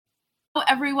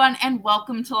everyone, and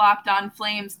welcome to Locked On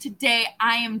Flames. Today,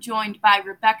 I am joined by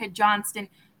Rebecca Johnston,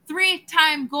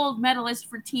 three-time gold medalist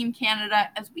for Team Canada,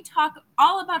 as we talk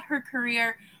all about her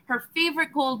career, her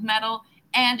favorite gold medal,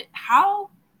 and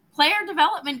how player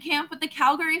development camp with the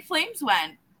Calgary Flames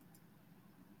went.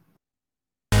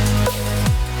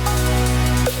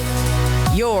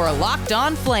 You're Locked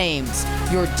On Flames,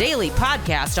 your daily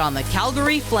podcast on the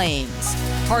Calgary Flames.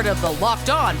 Part of the Locked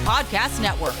On Podcast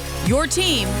Network, your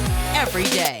team every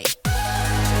day.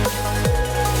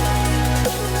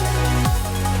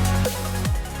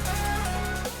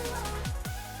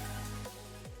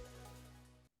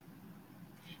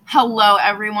 Hello,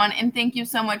 everyone, and thank you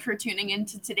so much for tuning in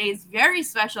to today's very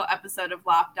special episode of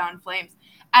Locked On Flames.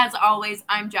 As always,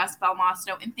 I'm Jess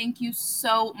Belmosto, and thank you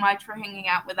so much for hanging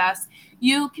out with us.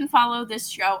 You can follow this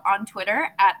show on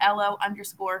Twitter at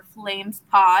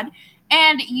LO_FlamesPod,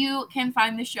 and you can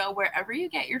find the show wherever you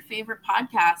get your favorite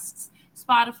podcasts,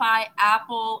 Spotify,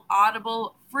 Apple,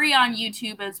 Audible, free on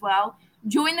YouTube as well.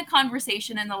 Join the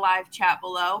conversation in the live chat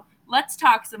below. Let's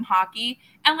talk some hockey,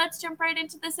 and let's jump right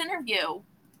into this interview.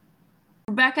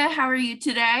 Rebecca, how are you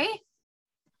today?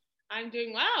 I'm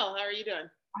doing well. How are you doing?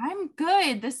 I'm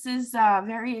good. This is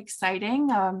very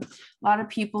exciting. A lot of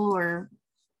people were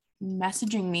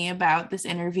messaging me about this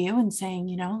interview and saying,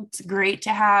 it's great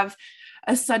to have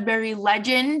a Sudbury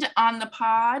legend on the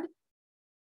pod.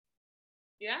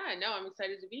 Yeah, no, I'm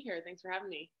excited to be here. Thanks for having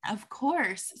me. Of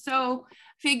course. So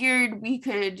figured we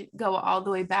could go all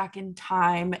the way back in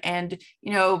time and,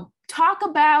 talk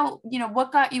about,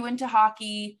 what got you into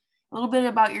hockey, a little bit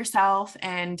about yourself,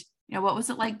 and, what was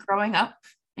it like growing up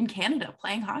in Canada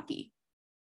playing hockey?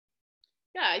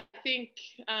 Yeah, I think,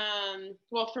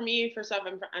 for me, first off,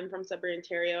 I'm from Sudbury,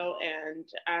 Ontario, and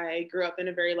I grew up in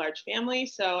a very large family.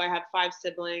 So I have 5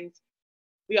 siblings.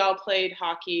 We all played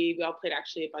hockey. We all played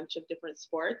actually a bunch of different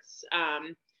sports.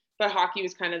 But hockey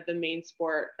was kind of the main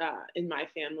sport in my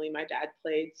family. My dad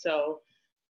played. So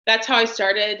that's how I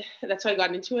started. That's how I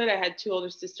got into it. I had 2 older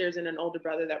sisters and an older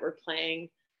brother that were playing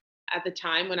at the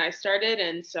time when I started.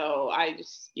 And so I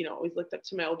just, always looked up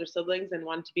to my older siblings and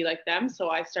wanted to be like them. So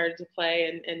I started to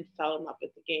play and fell in love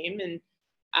with the game. And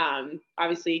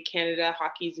obviously Canada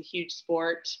hockey is a huge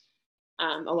sport,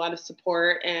 a lot of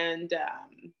support, and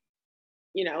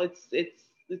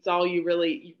it's all you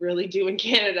really do in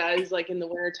Canada is like in the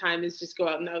winter time is just go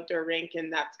out in the outdoor rink.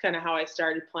 And that's kind of how I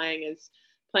started playing in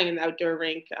the outdoor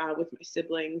rink with my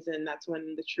siblings. And that's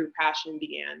when the true passion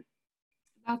began.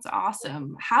 That's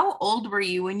awesome. How old were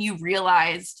you when you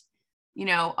realized,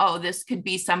 this could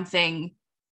be something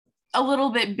a little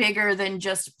bit bigger than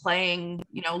just playing,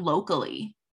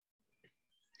 locally?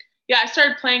 Yeah, I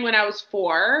started playing when I was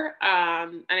 4,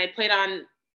 and I played on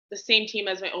the same team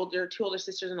as my 2 older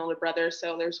sisters and older brother.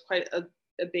 So there's quite a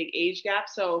big age gap.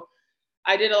 So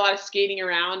I did a lot of skating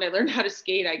around. I learned how to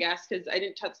skate, I guess, because I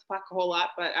didn't touch the puck a whole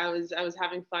lot, but I was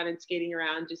having fun and skating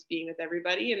around, just being with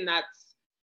everybody. And that's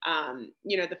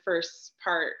the first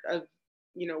part of,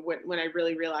 when I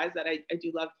really realized that I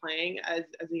do love playing as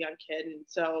a young kid. And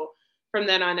so from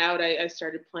then on out, I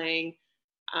started playing.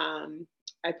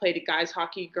 I played guys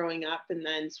hockey growing up and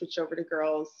then switched over to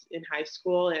girls in high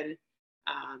school, and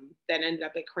then ended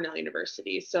up at Cornell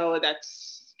University. So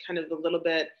that's kind of a little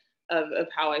bit of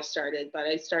how I started, but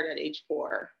I started at age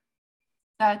 4.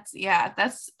 That's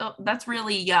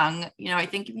really young. I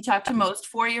think if you talk to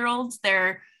most 4-year-olds,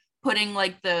 they're putting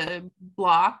like the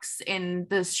blocks in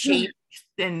the shape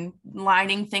and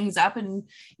lining things up and,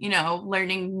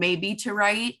 learning maybe to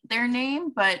write their name,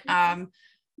 but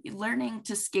learning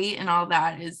to skate and all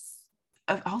that is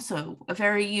also a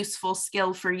very useful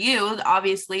skill for you.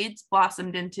 Obviously, it's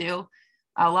blossomed into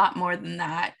a lot more than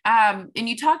that. And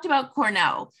you talked about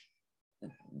Cornell.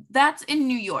 That's in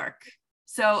New York.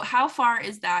 So how far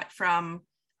is that from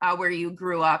where you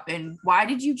grew up, and why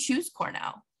did you choose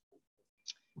Cornell?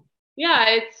 Yeah,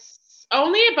 it's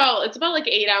about like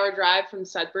an 8-hour drive from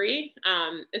Sudbury.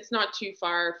 It's not too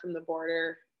far from the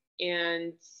border.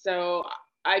 And so,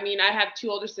 I have 2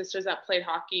 older sisters that played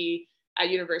hockey at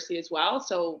university as well.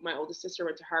 So my oldest sister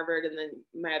went to Harvard, and then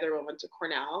my other one went to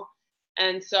Cornell.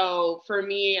 And so for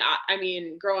me,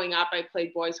 growing up, I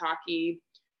played boys hockey.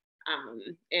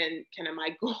 And kind of my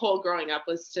goal growing up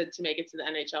was to make it to the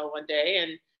NHL one day.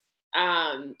 And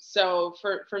so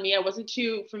for me, I wasn't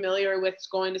too familiar with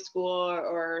going to school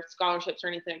or scholarships or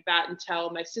anything like that until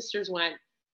my sisters went.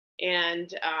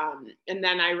 And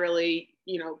then I really,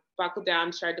 buckled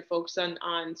down, started to focus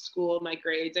on school, my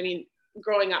grades.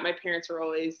 Growing up, my parents were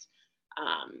always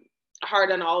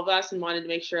hard on all of us and wanted to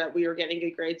make sure that we were getting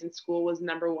good grades in school was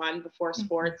number one before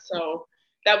sports. So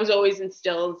that was always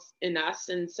instilled in us.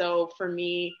 And so for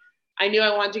me, I knew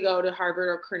I wanted to go to Harvard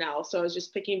or Cornell. So I was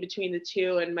just picking between the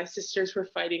two, and my sisters were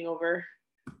fighting over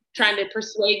trying to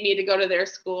persuade me to go to their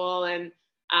school. And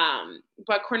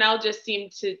but Cornell just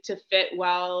seemed to fit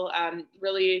well.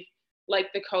 Really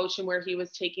liked the coach and where he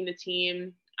was taking the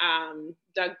team.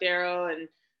 Doug Darrow, and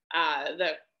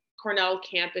the Cornell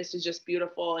campus is just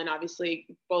beautiful, and obviously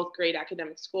both great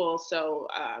academic schools. So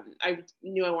I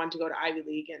knew I wanted to go to Ivy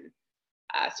League, and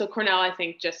so Cornell, I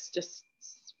think, just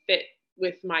fit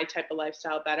with my type of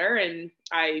lifestyle better. And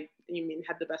I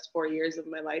had the best 4 years of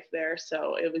my life there.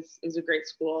 So it was a great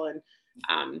school,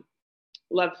 and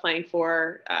loved playing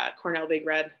for Cornell Big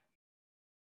Red.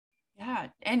 Yeah.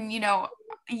 And,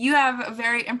 you have a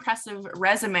very impressive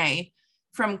resume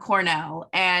from Cornell,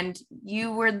 and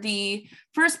you were the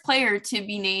first player to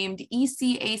be named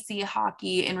ECAC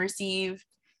hockey and receive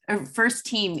first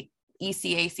team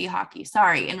ECAC hockey,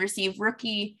 and receive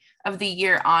Rookie of the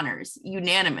Year honors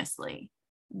unanimously.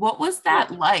 What was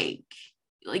that like?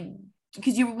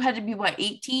 Because you had to be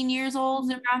 18 years old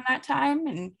around that time,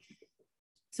 and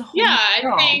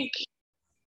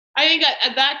I think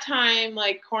at that time,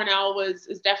 Cornell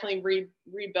is definitely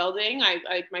rebuilding.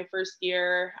 I my first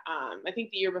year, I think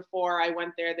the year before I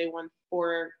went there, they won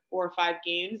four or five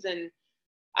games, and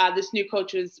this new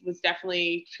coach was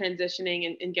definitely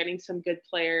transitioning and getting some good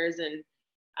players. And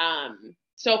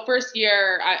so first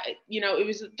year, it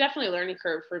was definitely a learning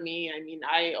curve for me. I mean,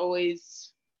 I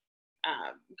always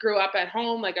grew up at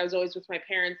home. I was always with my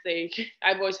parents.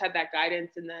 I've always had that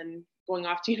guidance, and then going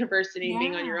off to university and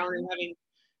being on your own and having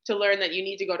to learn that you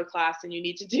need to go to class and you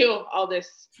need to do all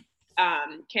this,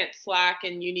 can't slack,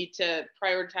 and you need to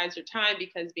prioritize your time,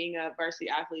 because being a varsity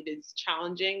athlete is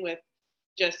challenging with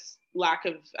just lack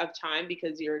of time,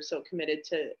 because you're so committed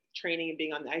to training and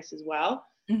being on the ice as well.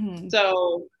 Mm-hmm.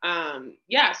 So,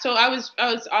 so I was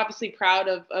obviously proud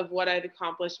of what I'd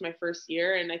accomplished my first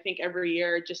year. And I think every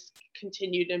year just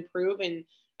continued to improve, and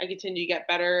I continued to get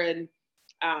better, and,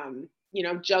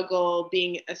 juggle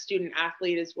being a student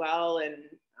athlete as well. And,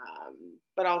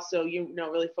 but also,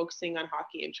 really focusing on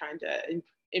hockey and trying to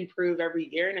improve every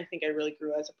year. And I think I really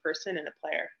grew as a person and a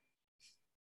player.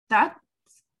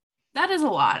 That is a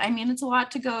lot. I mean, it's a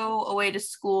lot to go away to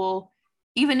school,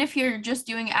 even if you're just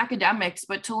doing academics,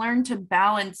 but to learn to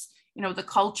balance, the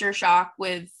culture shock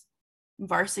with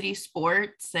varsity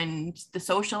sports and the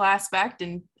social aspect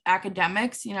and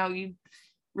academics, you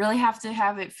really have to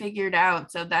have it figured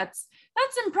out. So that's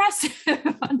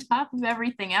impressive on top of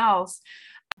everything else.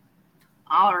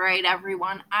 All right,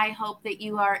 everyone. I hope that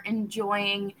you are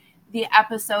enjoying the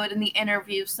episode and the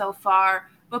interview so far.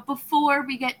 But before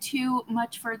we get too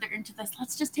much further into this,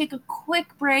 let's just take a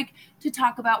quick break to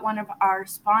talk about one of our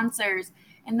sponsors.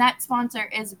 And that sponsor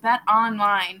is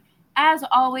BetOnline. As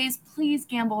always, please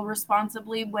gamble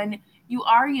responsibly when you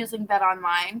are using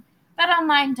BetOnline.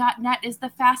 BetOnline.net is the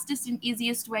fastest and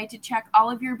easiest way to check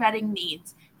all of your betting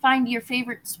needs. Find your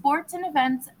favorite sports and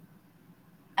events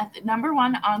at the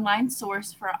 #1 online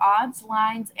source for odds,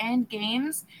 lines, and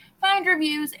games. Find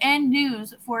reviews and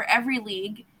news for every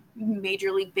league: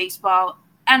 Major League Baseball,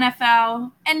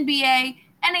 NFL, NBA,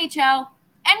 NHL,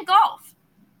 and golf.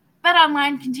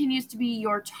 BetOnline continues to be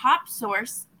your top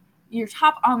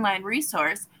online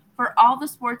resource for all the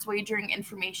sports wagering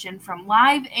information, from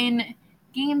live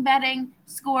in-game betting,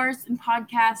 scores, and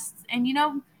podcasts. And you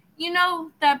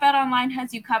know that BetOnline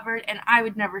has you covered, and I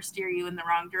would never steer you in the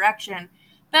wrong direction.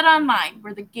 BetOnline,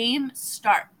 where the game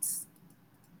starts.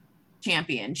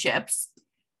 Championships.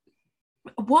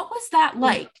 What was that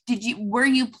like? Were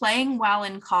you playing while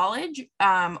in college,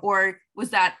 or was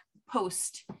that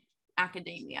post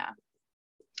academia?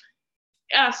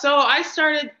 Yeah, so I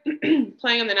started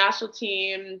playing on the national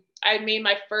team. I made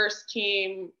my first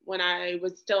team when I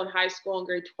was still in high school in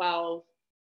grade 12.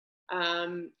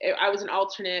 I was an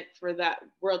alternate for that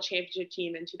World Championship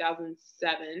team in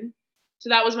 2007. So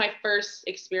that was my first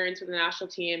experience with the national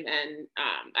team. And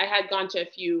I had gone to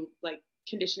a few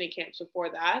conditioning camps before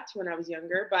that when I was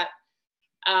younger, but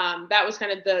that was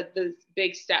kind of the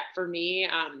big step for me.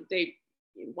 They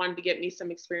wanted to get me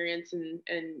some experience and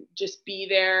just be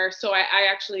there. So I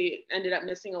actually ended up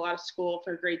missing a lot of school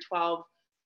for grade 12.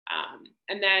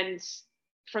 And then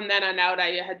from then on out,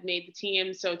 I had made the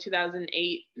team. So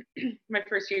 2008, my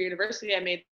first year at university, I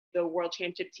made the World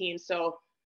Championship team. So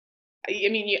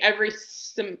every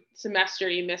semester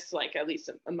you miss at least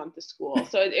a month of school.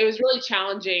 So it was really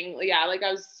challenging. Yeah,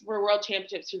 for World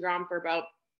Championships, you're gone for about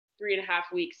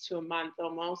 3.5 weeks to a month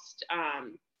almost.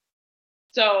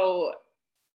 So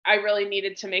I really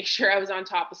needed to make sure I was on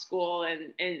top of school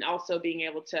and also being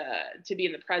able to be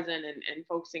in the present and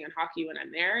focusing on hockey when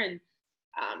I'm there. And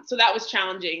So that was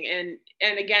challenging.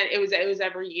 And again, it was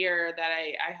every year that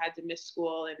I had to miss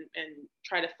school and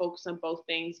try to focus on both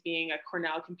things, being at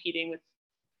Cornell, competing with,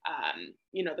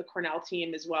 the Cornell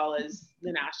team as well as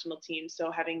the national team.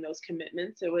 So having those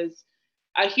commitments, it was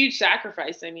a huge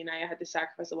sacrifice. I mean, I had to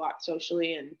sacrifice a lot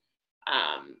socially,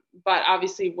 but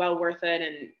obviously well worth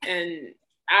it. And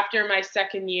after my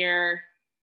second year,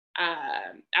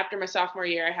 after my sophomore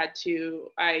year,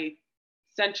 I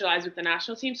centralized with the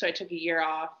national team. So I took a year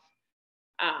off.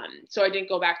 So I didn't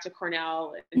go back to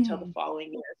Cornell until the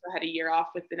following year. So I had a year off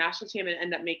with the national team and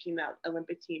ended up making the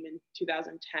Olympic team in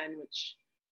 2010, which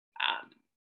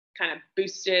kind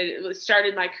of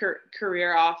started my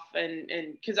career off. And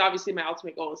because obviously my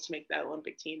ultimate goal was to make that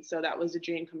Olympic team. So that was a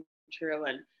dream come true.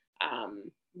 And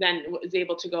then was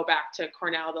able to go back to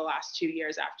Cornell the last 2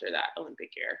 years after that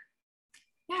Olympic year.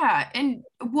 Yeah. And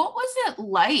what was it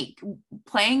like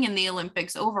playing in the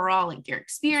Olympics overall? Like your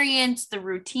experience, the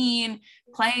routine,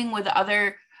 playing with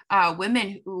other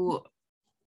women who,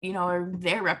 are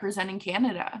there representing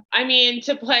Canada? I mean,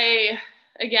 to play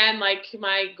again, like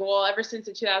my goal ever since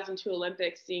the 2002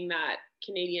 Olympics, seeing that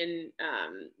Canadian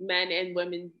men and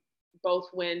women both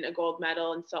win a gold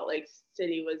medal in Salt Lake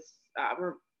City was,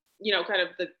 kind of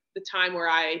the time where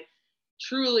I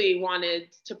truly wanted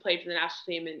to play for the national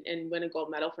team and win a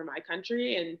gold medal for my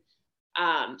country. And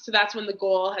so that's when the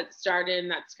goal had started.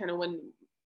 And that's kind of when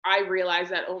I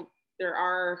realized that, there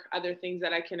are other things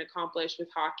that I can accomplish with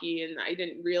hockey. And I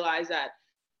didn't realize that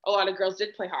a lot of girls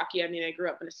did play hockey. I mean, I grew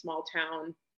up in a small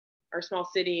town or small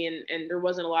city, and there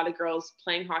wasn't a lot of girls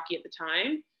playing hockey at the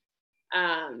time.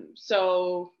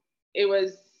 So it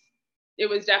was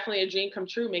definitely a dream come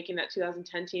true, making that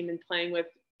 2010 team and playing with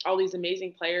all these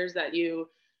amazing players that you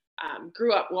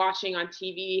grew up watching on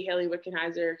TV, Hayley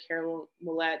Wickenheiser, Carol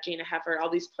Millette, Jana Heffert, all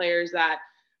these players that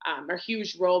are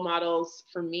huge role models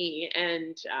for me.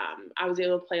 And I was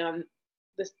able to play on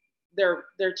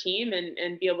their team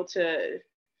and be able to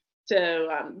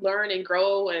learn and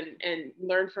grow and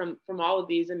learn from all of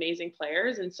these amazing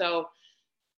players. And so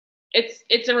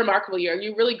it's a remarkable year.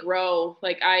 You really grow.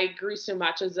 Like I grew so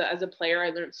much as a player. I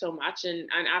learned so much. And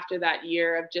after that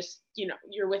year of just,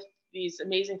 you're with these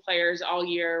amazing players all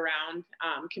year round,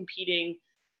 competing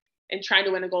and trying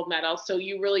to win a gold medal. So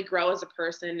you really grow as a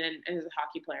person and as a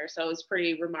hockey player. So it was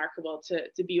pretty remarkable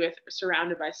to be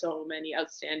surrounded by so many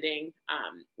outstanding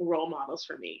role models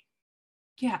for me.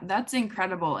 Yeah, that's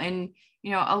incredible. And,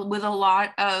 with a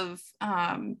lot of,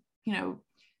 at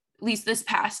least this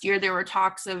past year, there were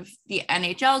talks of the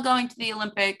NHL going to the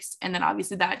Olympics, and then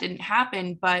obviously that didn't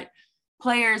happen, but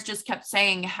players just kept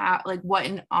saying what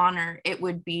an honor it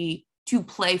would be to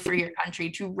play for your country,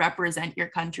 to represent your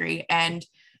country. And,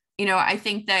 I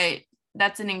think that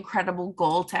that's an incredible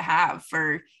goal to have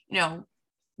for,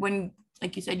 when,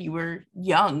 like you said, you were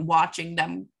young watching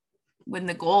them win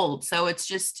the gold. So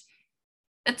it's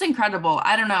incredible.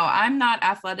 I don't know. I'm not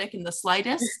athletic in the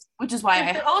slightest, which is why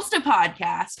I host a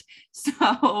podcast.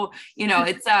 So,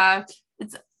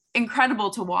 it's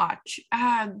incredible to watch.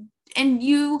 And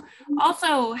you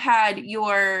also had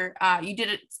you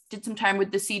did some time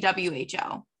with the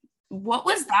CWHL. What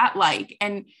was that like?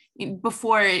 And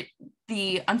before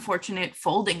the unfortunate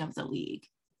folding of the league?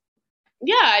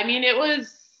 Yeah, I mean, it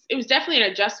was definitely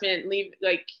an adjustment.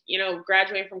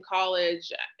 Graduating from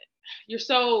college, you're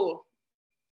so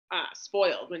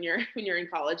spoiled when you're in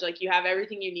college. Like you have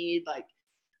everything you need, like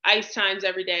ice times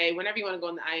every day, whenever you want to go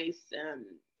on the ice.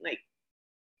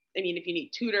 If you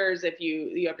need tutors, if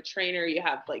you have a trainer, you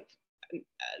have like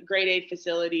grade A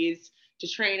facilities to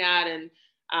train at, and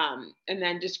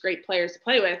then just great players to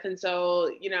play with. And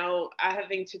so,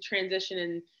 having to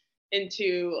transition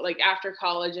into like after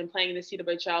college and playing in the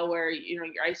CWHL where, your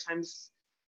ice times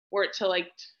were till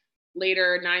like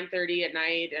later 9:30 at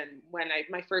night. And when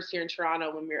my first year in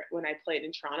Toronto, when I played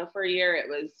in Toronto for a year, it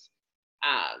was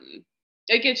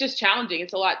it's just challenging.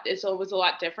 It was a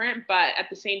lot different, but at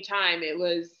the same time it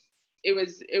was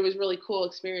really cool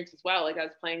experience as well. Like I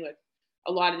was playing with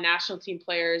a lot of national team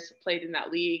players played in that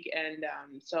league, and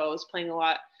so I was playing a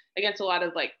lot against a lot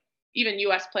of like even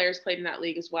US players played in that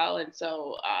league as well. And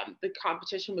so the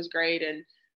competition was great, and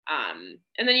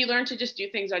then you learn to just do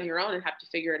things on your own and have to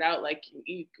figure it out. Like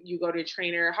you go to a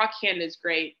trainer. Hockey Canada is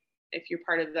great if you're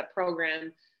part of that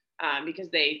program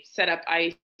because they set up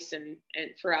ice and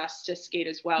for us to skate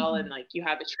as well. And like you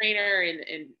have a trainer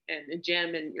and a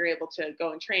gym and you're able to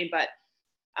go and train. But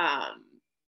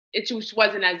it just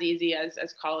wasn't as easy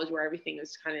as college where everything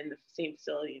is kind of in the same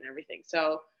facility and everything.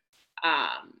 So,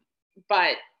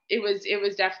 but it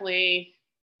was definitely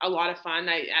a lot of fun.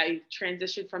 I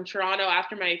transitioned from Toronto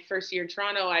after my first year in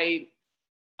Toronto. I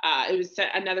it was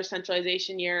another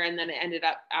centralization year, and then it ended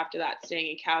up after that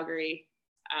staying in Calgary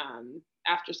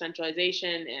after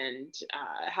centralization, and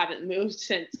haven't moved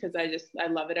since because I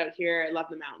love it out here. I love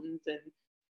the mountains, and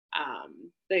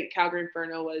the Calgary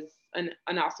Inferno was an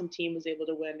awesome team. Was able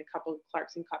to win a couple of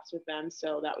Clarkson Cups with them,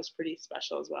 so that was pretty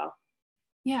special as well.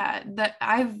 Yeah,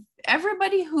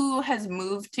 everybody who has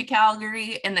moved to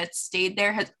Calgary and that stayed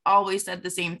there has always said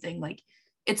the same thing. Like,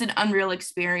 it's an unreal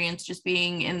experience just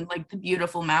being in like the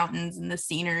beautiful mountains and the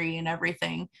scenery and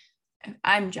everything.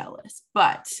 I'm jealous,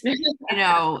 but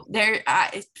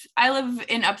I live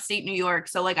in upstate New York,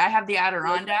 so like I have the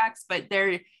Adirondacks, but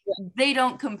they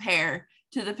don't compare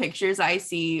to the pictures I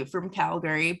see from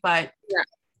Calgary, but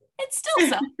it's still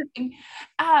something.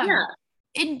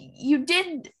 And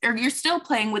you're still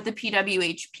playing with the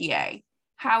PWHPA.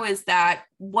 How is that?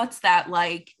 What's that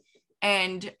like?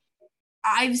 And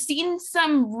I've seen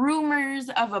some rumors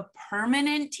of a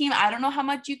permanent team. I don't know how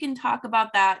much you can talk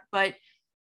about that, but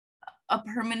a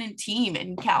permanent team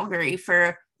in Calgary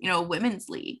for, women's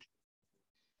league.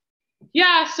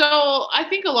 Yeah, so I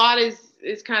think a lot is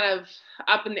kind of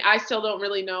up in the, I still don't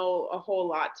really know a whole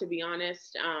lot, to be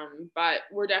honest. But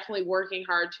we're definitely working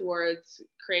hard towards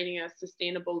creating a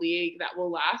sustainable league that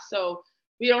will last. So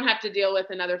we don't have to deal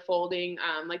with another folding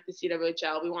like the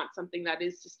CWHL. We want something that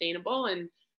is sustainable and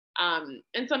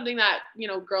something that,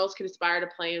 girls could aspire to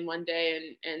play in one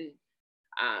day. And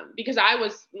because I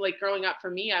was like growing up,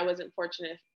 for me, I wasn't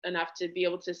fortunate enough to be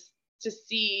able to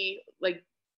see like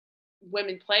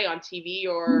women play on TV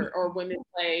or women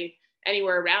play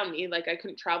anywhere around me. Like I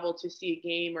couldn't travel to see a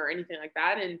game or anything like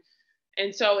that.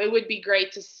 And so it would be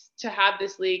great to have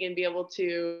this league and be able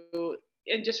to,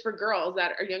 and just for girls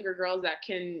that are younger girls that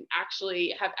can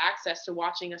actually have access to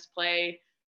watching us play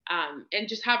and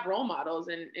just have role models.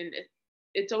 And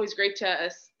it's always great to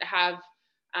have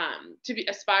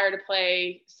aspire to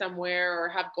play somewhere or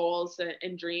have goals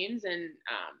and dreams. And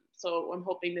so I'm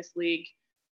hoping this league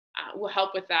will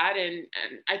help with that. And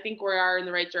I think we are in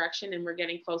the right direction and we're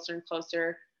getting closer and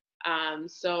closer.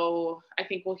 So I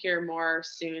think we'll hear more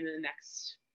soon in the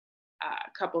next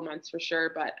couple months for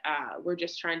sure. But we're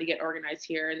just trying to get organized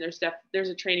here. And there's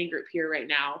a training group here right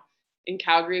now in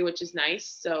Calgary, which is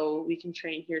nice. So we can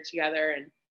train here together and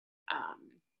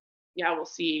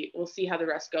we'll see how the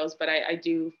rest goes. But I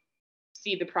do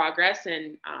see the progress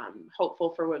and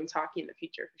hopeful for women's hockey in the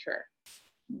future for sure.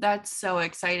 That's so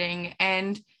exciting.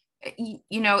 And,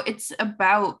 it's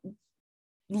about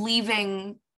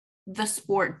leaving the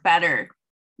sport better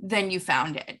than you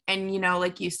found it. And,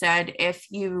 like you said, if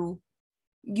you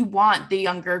want the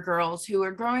younger girls who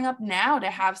are growing up now to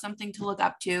have something to look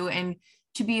up to and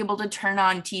to be able to turn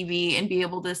on TV and be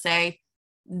able to say,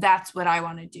 that's what I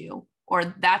want to do,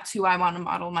 or that's who I want to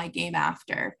model my game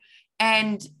after.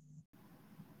 And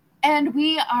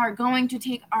we are going to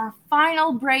take our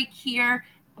final break here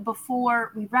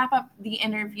before we wrap up the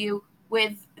interview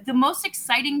with the most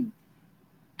exciting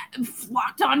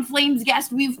Locked On Flames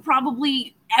guest we've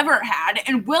probably ever had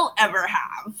and will ever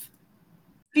have.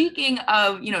 Speaking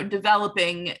of,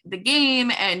 developing the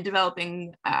game and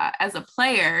developing as a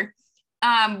player,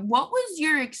 what was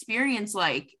your experience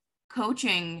like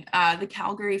coaching the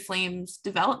Calgary Flames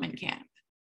development camp?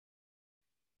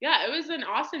 Yeah, it was an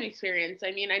awesome experience.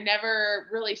 I mean, I never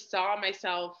really saw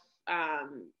myself,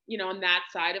 on that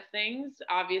side of things.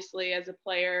 Obviously, as a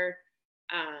player,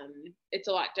 it's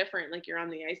a lot different. Like you're on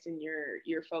the ice and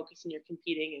you're focused and you're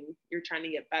competing and you're trying to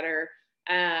get better.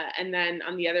 And then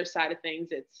on the other side of things,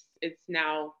 it's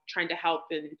now trying to help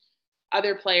and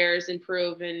other players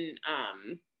improve. And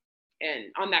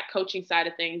on that coaching side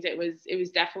of things, it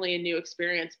was definitely a new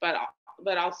experience, but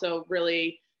also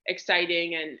really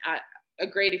exciting and a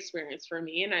great experience for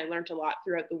me. And I learned a lot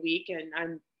throughout the week, and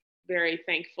I'm very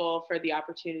thankful for the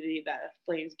opportunity that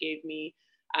Flames gave me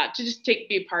to just be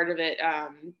a part of it.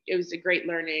 It was a great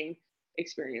learning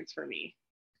experience for me.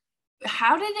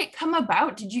 How did it come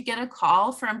about? Did you get a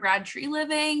call from Brad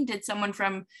Treliving? Did someone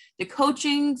from the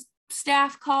coaching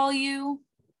staff call you?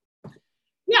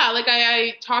 Yeah, like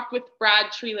I talked with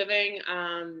Brad Treliving,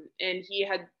 and he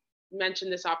had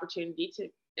mentioned this opportunity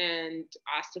and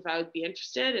asked if I would be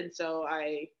interested. And so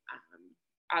I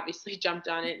obviously jumped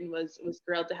on it and was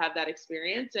thrilled to have that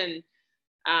experience. And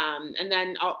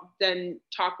then I'll then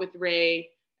talk with Ray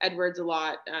Edwards a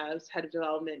lot as head of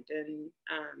development. And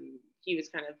he was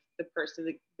kind of the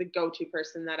person, the go-to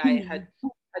person that I had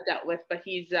dealt with. But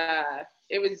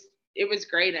it was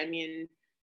great. I mean,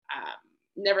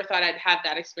 never thought I'd have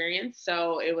that experience.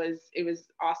 So it was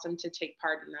awesome to take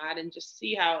part in that and just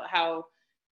see how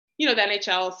the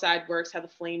NHL side works, how the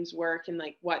Flames work, and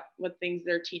like what things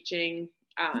they're teaching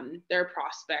their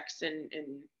prospects and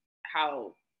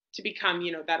how to become,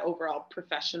 that overall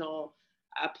professional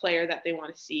player that they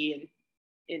want to see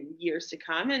in years to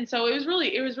come. And so it was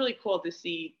really cool to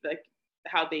see like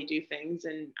how they do things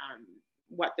and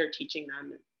what they're teaching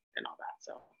them and all that.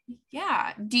 So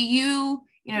yeah, do you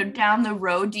down the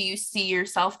road, do you see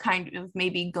yourself kind of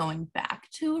maybe going back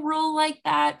to a role like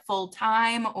that full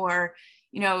time, or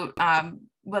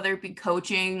whether it be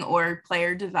coaching or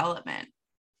player development?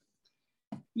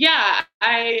 Yeah,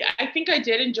 I think I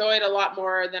did enjoy it a lot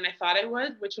more than I thought I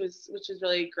would, which was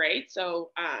really great.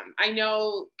 So I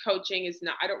know coaching is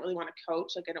not, I don't really want to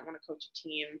coach, like I don't want to coach a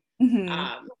team.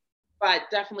 Mm-hmm. But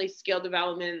definitely skill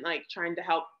development, like trying to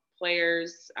help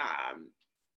players,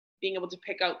 being able to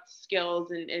pick out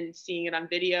skills and seeing it on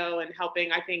video and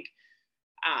helping. I think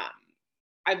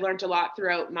I've learned a lot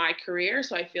throughout my career,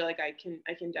 so I feel like I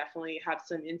can definitely have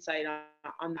some insight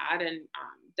on that, and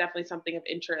definitely something of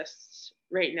interest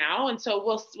right now. And so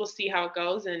we'll see how it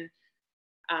goes. And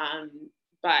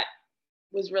but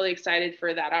was really excited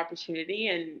for that opportunity,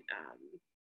 and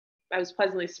I was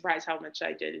pleasantly surprised how much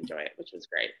I did enjoy it, which was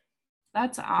great.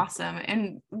 That's awesome.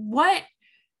 And what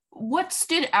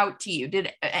stood out to you?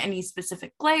 Did any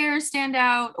specific players stand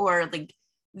out, or like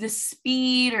the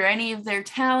speed or any of their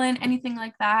talent, anything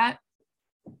like that?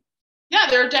 Yeah,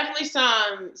 there are definitely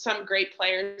some great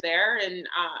players there, and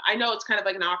I know it's kind of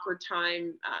like an awkward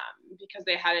time because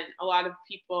they hadn't, a lot of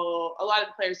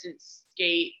the players didn't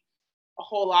skate a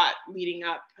whole lot leading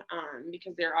up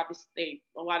because they're obviously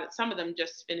some of them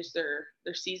just finished their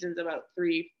seasons about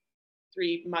 3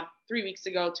 weeks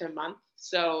ago to a month.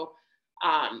 So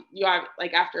you have,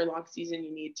 like, after a long season,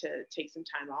 you need to take some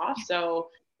time off. So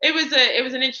it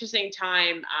was an interesting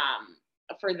time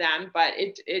for them, but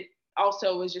it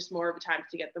also was just more of a time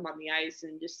to get them on the ice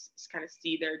and just kind of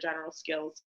see their general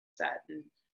skills set,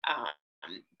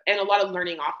 and a lot of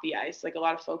learning off the ice. Like a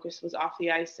lot of focus was off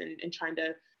the ice and trying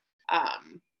to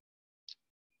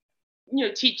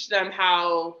teach them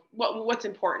what's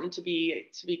important to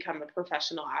become a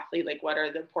professional athlete. Like what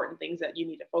are the important things that you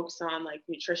need to focus on, like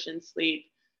nutrition, sleep,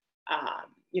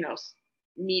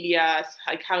 media,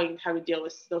 like how to deal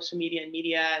with social media and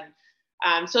media.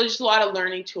 And so just a lot of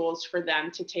learning tools for them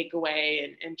to take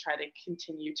away and try to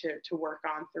continue to work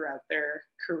on throughout their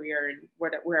career and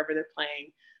wherever they're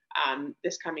playing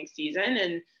this coming season.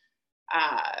 And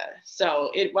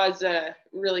so it was a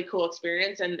really cool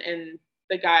experience, and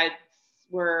the guys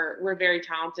were very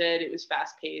talented. It was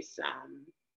fast paced,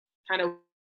 kind of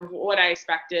what I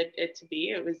expected it to be.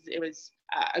 It was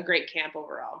a great camp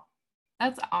overall.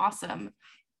 That's awesome.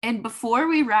 And before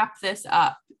we wrap this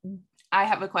up, I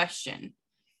have a question.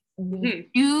 Mm-hmm.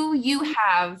 Do you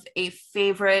have a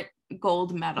favorite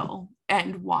gold medal,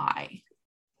 and why?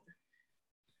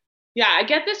 Yeah, I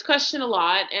get this question a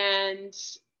lot, and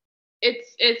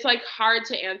it's like hard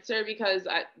to answer because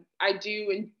I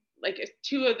do, like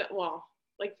two of them, well,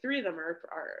 like three of them are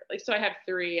like, so I have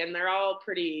three, and they're all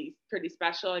pretty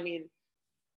special. I mean,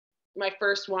 my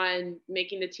first one,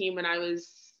 making the team when I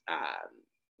was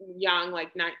young,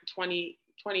 like 20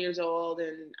 years old,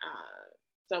 and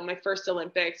so my first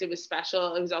Olympics, it was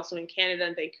special. It was also in Canada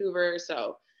and Vancouver,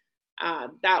 so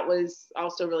that was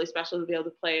also really special to be able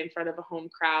to play in front of a home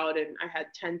crowd, and I had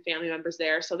 10 family members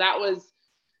there. So that was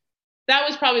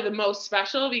probably the most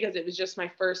special because it was just my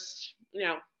first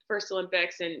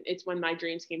Olympics, and it's when my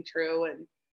dreams came true, and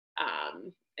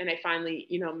I finally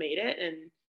made it,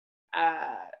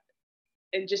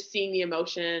 and just seeing the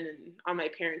emotion and on my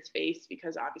parents' face,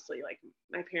 because obviously, like,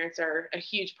 my parents are a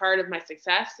huge part of my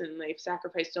success and they've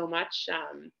sacrificed so much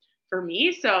for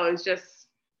me. So it's just,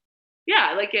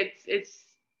 yeah, like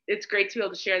it's great to be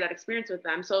able to share that experience with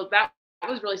them. So that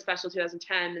was really special,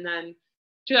 2010. And then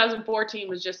 2014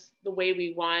 was just the way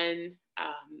we won.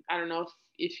 I don't know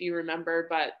if you remember,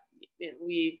 but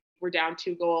we were down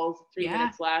 2 goals, 3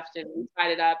 minutes left, and we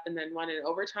tied it up and then won it in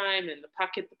overtime, and the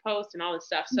puck hit the post and all this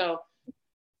stuff. So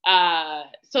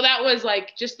that was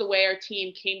like just the way our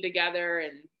team came together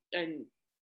and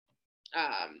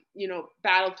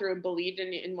battled through and believed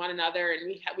in one another.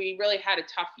 And we really had a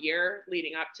tough year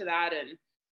leading up to that, and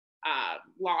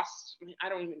lost, I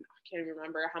can't even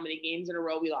remember how many games in a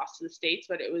row we lost to the States,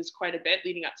 but it was quite a bit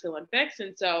leading up to the Olympics.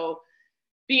 And so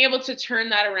being able to turn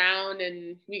that around,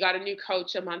 and we got a new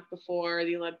coach a month before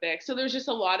the Olympics. So there's just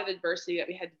a lot of adversity that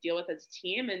we had to deal with as a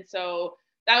team. And so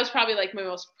that was probably like my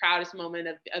most proudest moment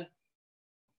of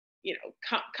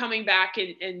coming back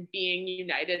and being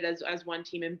united as one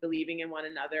team and believing in one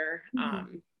another.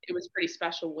 Mm-hmm. It was a pretty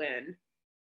special win.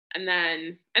 And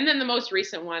then the most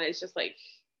recent one is just like,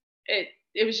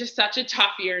 it was just such a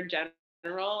tough year in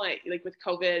general, like with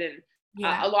COVID, and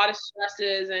Yeah. a lot of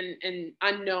stresses and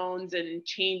unknowns, and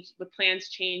the plans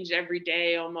changed every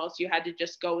day almost. You had to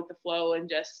just go with the flow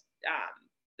and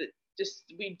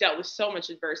we dealt with so much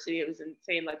adversity. It was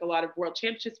insane. Like a lot of world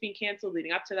championships being canceled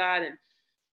leading up to that. And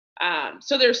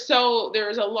so there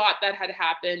was a lot that had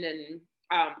happened, and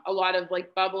a lot of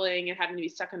like bubbling and having to be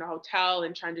stuck in a hotel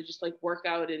and trying to just like work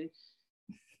out and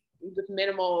with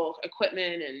minimal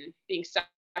equipment and being stuck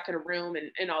in a room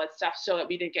and all that stuff, so that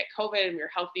we didn't get COVID and we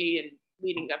were healthy and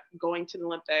leading up going to the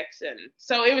Olympics. And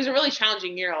so it was a really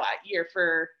challenging year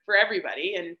for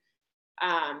everybody. And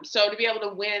so to be able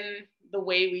to win the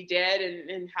way we did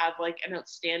and have like an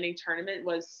outstanding tournament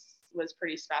was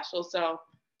pretty special. So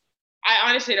I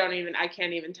honestly I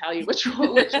can't even tell you which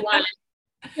one,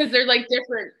 because they're like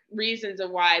different reasons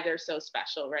of why they're so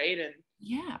special, right? And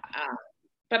yeah.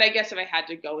 But I guess if I had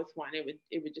to go with one, it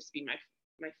would just be my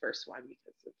first one,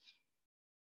 because of,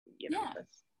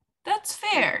 that's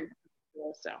fair.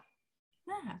 So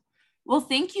yeah. Well,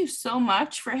 thank you so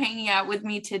much for hanging out with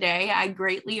me today. I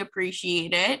greatly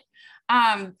appreciate it.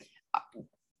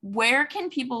 Where can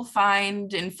people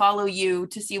find and follow you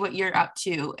to see what you're up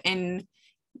to in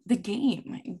the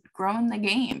game, growing the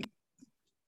game?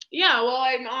 Yeah, well,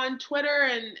 I'm on Twitter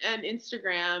and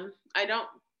Instagram. I don't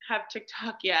have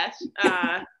TikTok yet.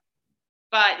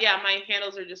 But yeah, my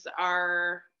handles are just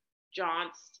rjohnst6.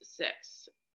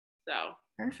 So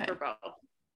perfect for both.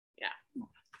 Yeah.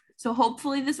 So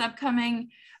hopefully this upcoming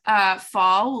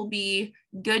fall will be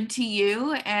good to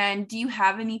you. And do you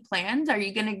have any plans? Are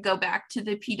you going to go back to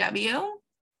the PW?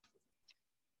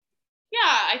 Yeah,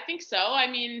 I think so. I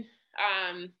mean,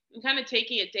 I'm kind of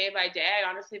taking it day by day. I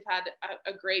honestly have had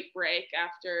a great break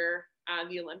after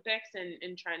the Olympics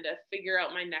and trying to figure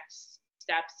out my next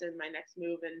steps and my next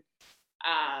move, and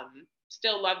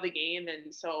still love the game.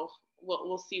 And so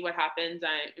we'll see what happens.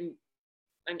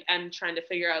 I'm trying to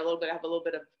figure out I have a little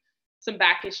bit of some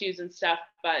back issues and stuff,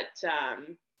 but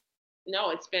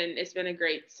no, it's been a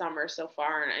great summer so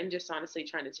far, and I'm just honestly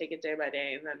trying to take it day by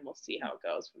day, and then we'll see how it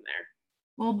goes from there.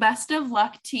 Well, best of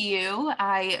luck to you.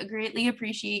 I greatly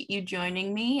appreciate you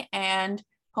joining me, and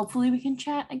hopefully we can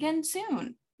chat again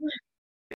soon.